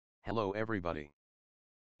Hello everybody.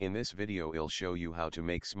 In this video I'll show you how to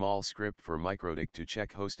make small script for Mikrotik to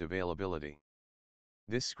check host availability.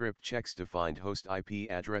 This script checks to find host IP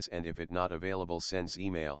address and if it not available sends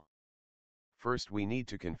email. First we need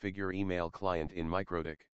to configure email client in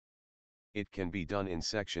Mikrotik. It can be done in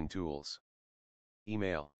section Tools.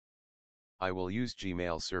 Email. I will use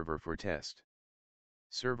Gmail server for test.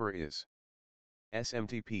 Server is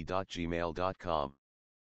smtp.gmail.com.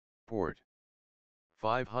 Port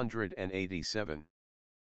 587.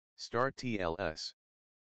 Start TLS.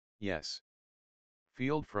 Yes.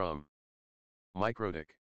 Field from Mikrotik.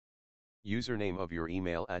 Username of your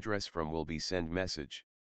email address from will be send message.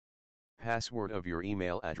 Password of your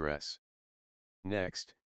email address.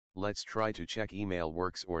 Next, let's try to check email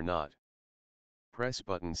works or not. Press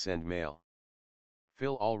button send mail.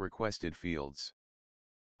 Fill all requested fields.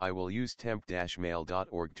 I will use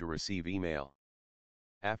temp-mail.org to receive email.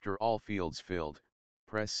 After all fields filled,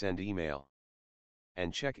 press send email.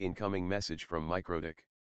 And check incoming message from Mikrotik.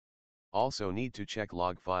 Also need to check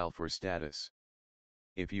log file for status.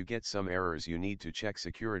 If you get some errors you need to check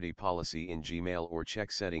security policy in Gmail or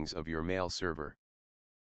check settings of your mail server.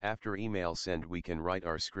 After email send we can write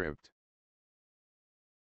our script.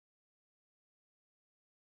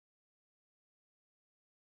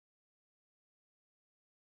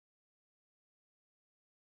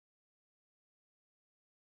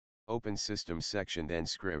 Open Systems section then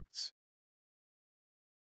Scripts.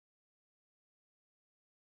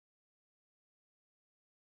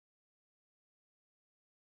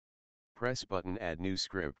 Press button Add new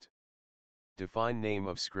script. Define name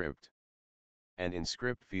of script. And in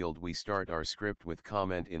script field we start our script with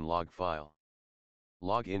comment in log file.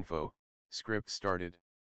 Log info, script started.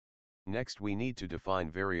 Next we need to define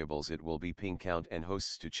variables, it will be ping count and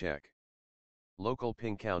hosts to check. Local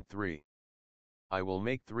ping count 3. I will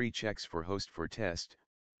make 3 checks for host for test,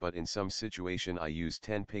 but in some situation I use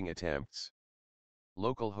 10 ping attempts.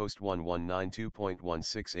 Localhost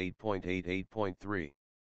 1192.168.88.3.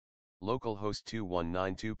 Localhost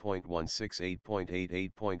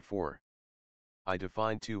 2192.168.88.4. I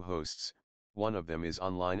define 2 hosts, one of them is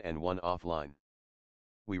online and one offline.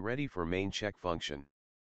 We ready for main check function.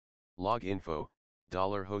 Log info,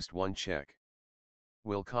 $host1 check.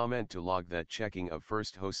 Will comment to log that checking of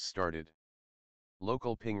first host started.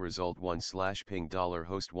 Local ping result 1/ping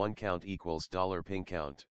 $host1 count equals $ping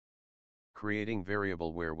count. Creating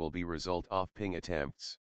variable where will be result of ping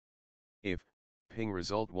attempts. If ping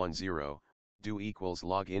result 10, do equals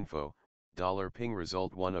log info, $ping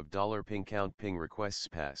result 1 of $ping count ping requests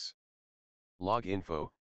pass. Log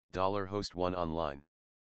info, $host1 online.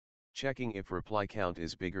 Checking if reply count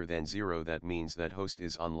is bigger than 0, that means that host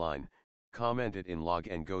is online, comment it in log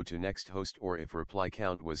and go to next host, or if reply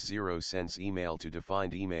count was 0 sends email to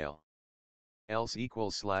defined email. Else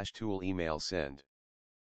equals /tool email send.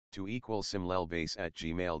 To equal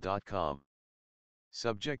simlelbase@gmail.com.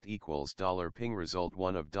 Subject equals $ping result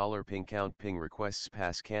 1 of $ping count ping requests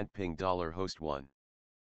pass can't ping $host1.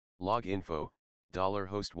 Log info,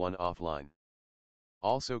 $host1 offline.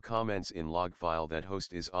 Also comments in log file that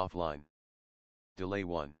host is offline. Delay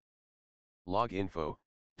 1. Log info,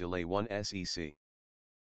 delay 1 sec.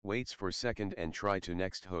 Waits for second and try to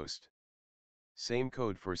next host. Same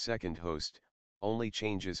code for second host, only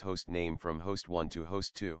changes host name from host 1 to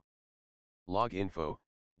host 2. Log info,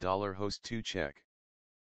 $host2 check.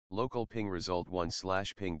 Local ping result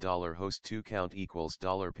 1/ping $host2 count equals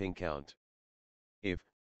 $ping count. If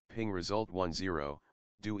ping result 10,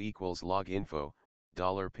 do equals log info,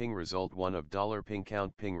 $ping result 1 of $ping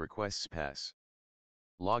count ping requests pass.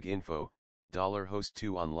 Log info,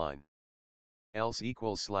 $host2 online. Else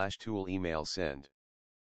equals /tool email send.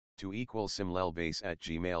 To equal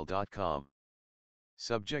simlelbase@gmail.com.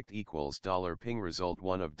 Subject equals $ping result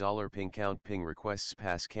 1 of $ping count ping requests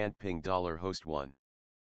pass can't ping $host1.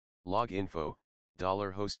 Log info,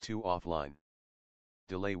 $host2 offline.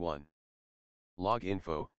 Delay 1. Log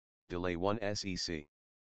info, delay 1 sec.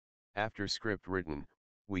 After script written,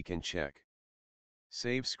 we can check.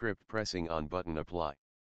 Save script pressing on button apply.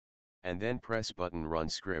 And then press button run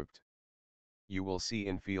script. You will see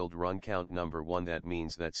in field run count number 1, that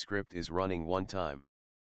means that script is running one time.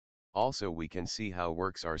 Also we can see how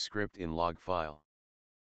works our script in log file.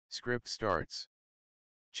 Script starts.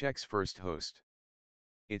 Checks first host.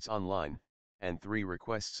 It's online, and 3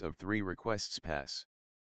 requests of 3 requests pass.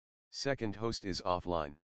 Second host is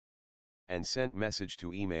offline. And sent message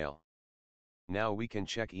to email. Now we can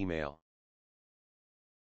check email.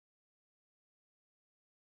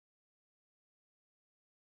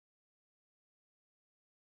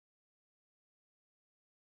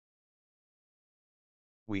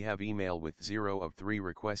 We have email with 0 of 3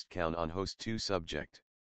 request count on host 2 subject.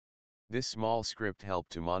 This small script help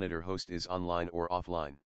to monitor host is online or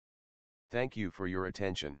offline. Thank you for your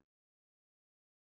attention.